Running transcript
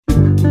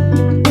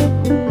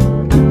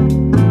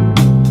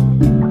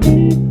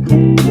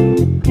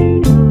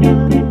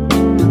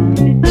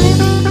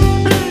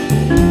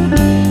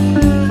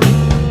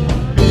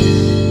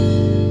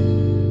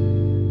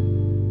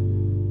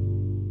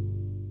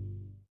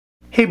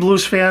Hey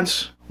Blues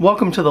fans,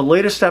 welcome to the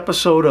latest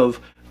episode of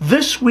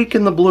This Week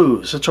in the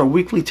Blues. It's our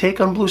weekly take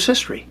on blues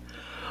history.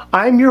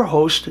 I'm your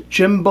host,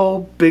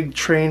 Jimbo Big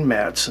Train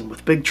Madsen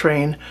with Big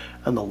Train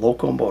and the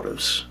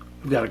Locomotives.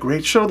 We've got a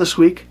great show this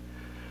week,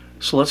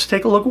 so let's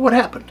take a look at what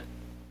happened.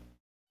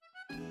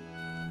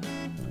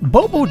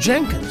 Bobo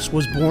Jenkins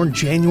was born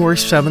January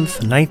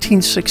 7th,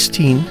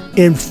 1916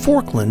 in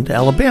Forkland,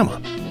 Alabama.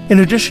 In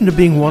addition to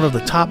being one of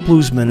the top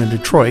bluesmen in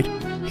Detroit,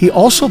 he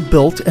also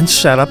built and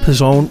set up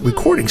his own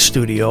recording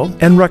studio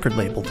and record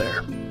label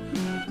there.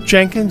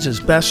 Jenkins is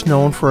best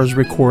known for his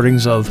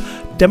recordings of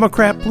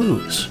Democrat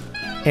Blues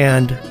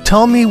and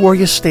Tell Me Where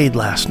You Stayed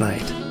Last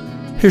Night.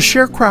 His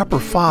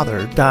sharecropper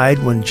father died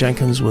when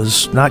Jenkins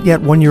was not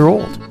yet 1 year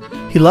old.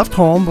 He left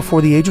home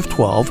before the age of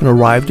 12 and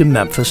arrived in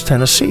Memphis,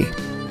 Tennessee.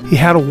 He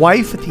had a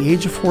wife at the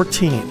age of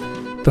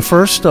 14, the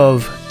first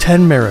of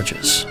 10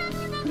 marriages.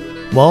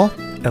 Well,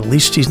 at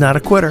least he's not a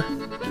quitter.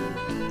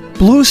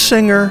 Blues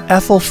singer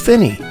Ethel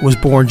Finney was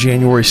born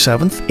January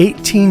 7th,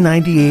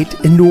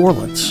 1898 in New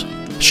Orleans.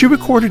 She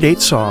recorded 8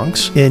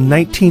 songs in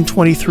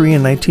 1923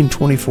 and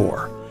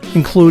 1924,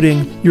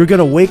 including You're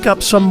Gonna Wake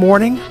Up Some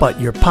Morning, But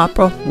Your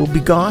Papa Will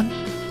Be Gone.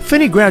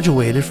 Finney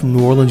graduated from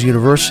New Orleans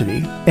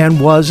University and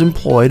was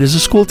employed as a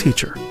school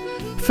teacher.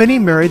 Finney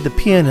married the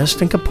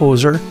pianist and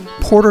composer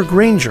Porter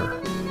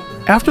Granger.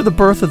 After the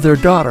birth of their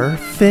daughter,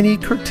 Finney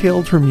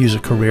curtailed her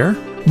music career,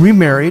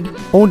 remarried,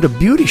 owned a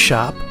beauty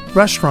shop,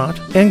 restaurant,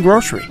 and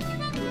grocery.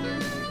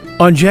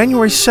 On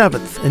January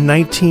 7th in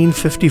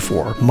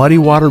 1954, Muddy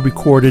Water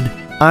recorded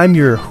I'm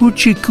Your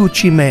Hoochie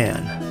Coochie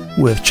Man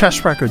with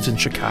Chess Records in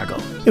Chicago.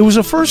 It was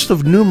the first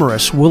of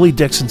numerous Willie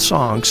Dixon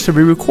songs to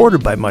be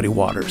recorded by Muddy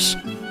Waters,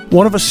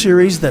 one of a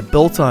series that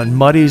built on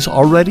Muddy's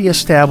already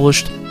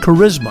established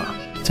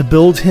charisma to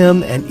build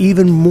him an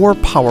even more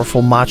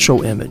powerful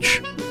macho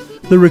image.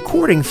 The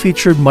recording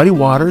featured Muddy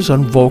Waters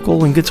on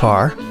vocal and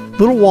guitar,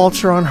 Little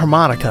Walter on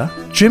harmonica,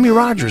 Jimmy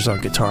Rogers on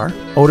guitar,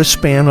 Otis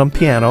Spann on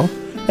piano,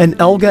 and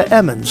Elga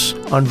Emmons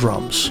on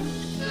drums.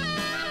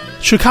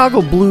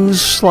 Chicago blues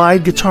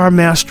slide guitar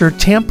master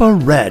Tampa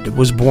Red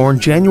was born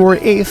January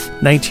 8th,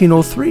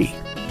 1903.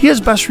 He is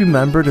best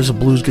remembered as a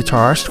blues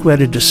guitarist who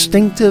had a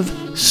distinctive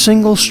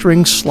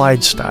single-string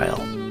slide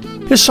style.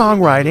 His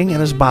songwriting and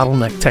his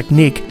bottleneck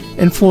technique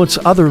influenced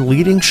other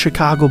leading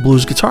Chicago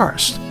blues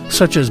guitarists,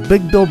 such as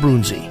Big Bill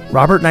Broonzy,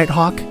 Robert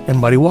Nighthawk, and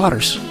Muddy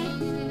Waters.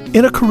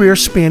 In a career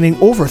spanning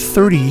over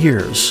 30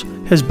 years,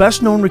 his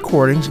best-known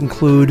recordings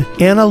include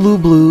Anna Lou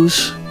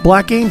Blues,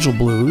 Black Angel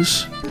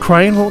Blues,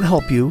 Crying Won't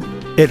Help You,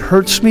 It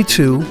Hurts Me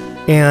Too,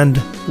 and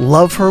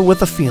Love Her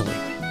With a Feeling.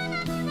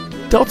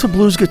 Delta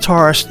blues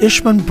guitarist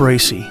Ishman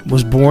Bracey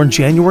was born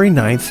January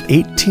 9th,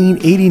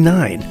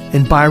 1889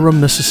 in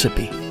Byram,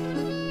 Mississippi.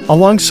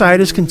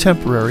 Alongside his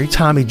contemporary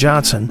Tommy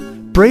Johnson,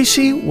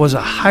 Bracey was a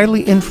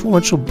highly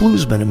influential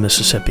bluesman in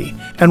Mississippi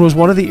and was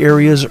one of the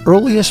area's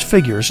earliest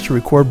figures to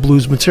record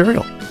blues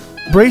material.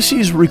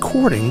 Bracey's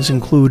recordings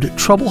include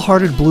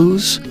Trouble-Hearted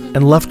Blues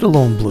and Left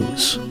Alone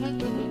Blues.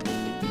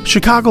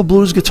 Chicago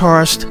blues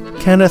guitarist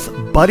Kenneth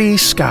Buddy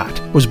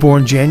Scott was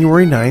born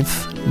January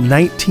 9th,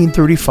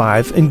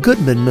 1935 in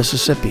Goodman,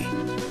 Mississippi.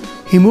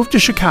 He moved to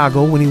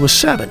Chicago when he was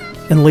 7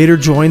 and later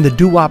joined the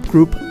doo-wop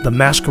group The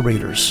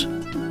Masqueraders.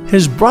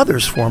 His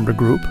brothers formed a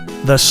group,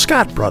 the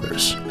Scott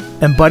Brothers,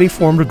 and Buddy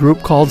formed a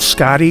group called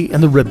Scotty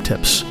and the Rib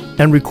Tips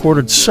and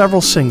recorded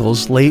several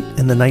singles late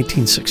in the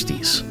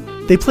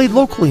 1960s. They played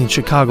locally in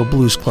Chicago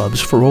blues clubs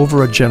for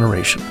over a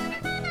generation.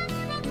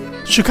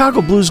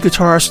 Chicago blues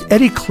guitarist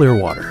Eddie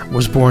Clearwater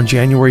was born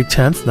January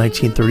 10th,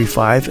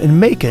 1935 in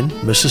Macon,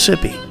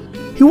 Mississippi.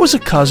 He was a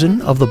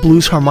cousin of the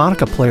blues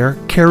harmonica player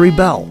Carrie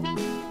Bell.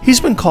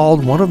 He's been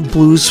called one of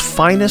blues'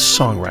 finest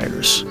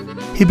songwriters.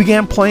 He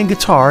began playing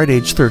guitar at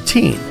age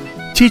 13,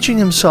 teaching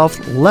himself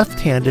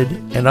left-handed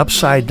and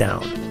upside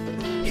down.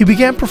 He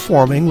began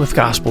performing with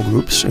gospel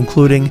groups,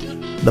 including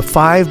the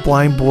Five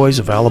Blind Boys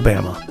of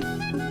Alabama.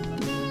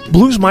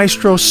 Blues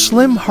maestro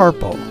Slim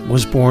Harpo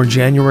was born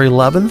January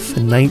 11th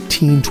in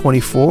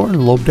 1924 in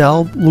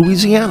Lobdell,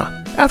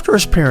 Louisiana. After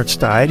his parents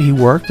died, he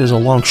worked as a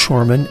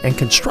longshoreman and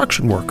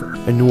construction worker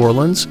in New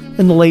Orleans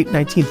in the late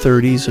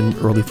 1930s and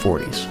early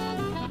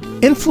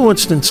 40s.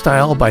 Influenced in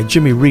style by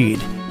Jimmy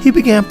Reed, he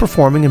began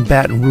performing in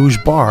Baton Rouge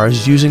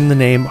bars using the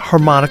name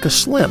Harmonica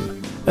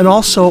Slim, and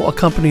also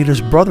accompanied his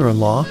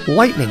brother-in-law,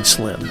 Lightning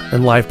Slim,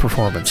 in live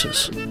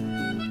performances.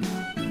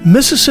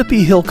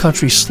 Mississippi Hill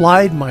Country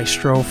slide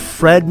maestro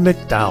Fred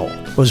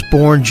McDowell was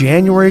born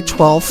January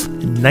 12th,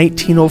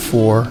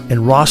 1904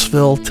 in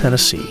Rossville,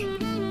 Tennessee.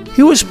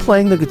 He was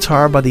playing the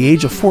guitar by the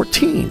age of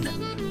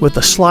 14 with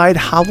the slide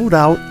hollowed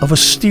out of a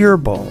steer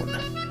bone.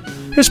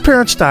 His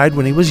parents died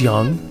when he was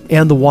young,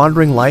 and the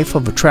wandering life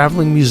of a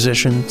traveling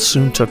musician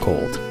soon took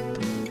hold.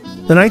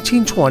 The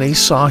 1920s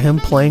saw him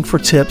playing for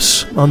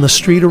tips on the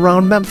street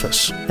around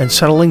Memphis and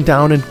settling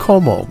down in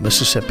Como,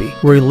 Mississippi,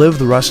 where he lived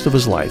the rest of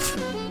his life.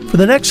 For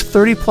the next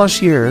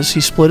 30-plus years,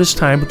 he split his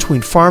time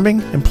between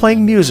farming and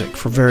playing music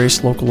for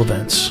various local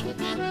events.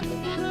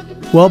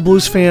 Well,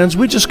 blues fans,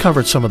 we just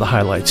covered some of the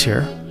highlights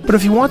here. But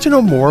if you want to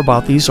know more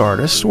about these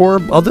artists or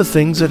other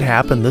things that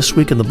happened this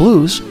week in the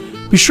blues,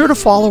 be sure to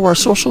follow our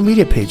social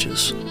media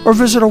pages or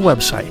visit our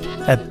website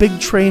at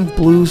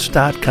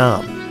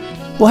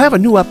bigtrainblues.com. We'll have a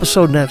new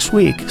episode next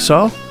week,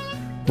 so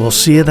we'll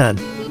see you then.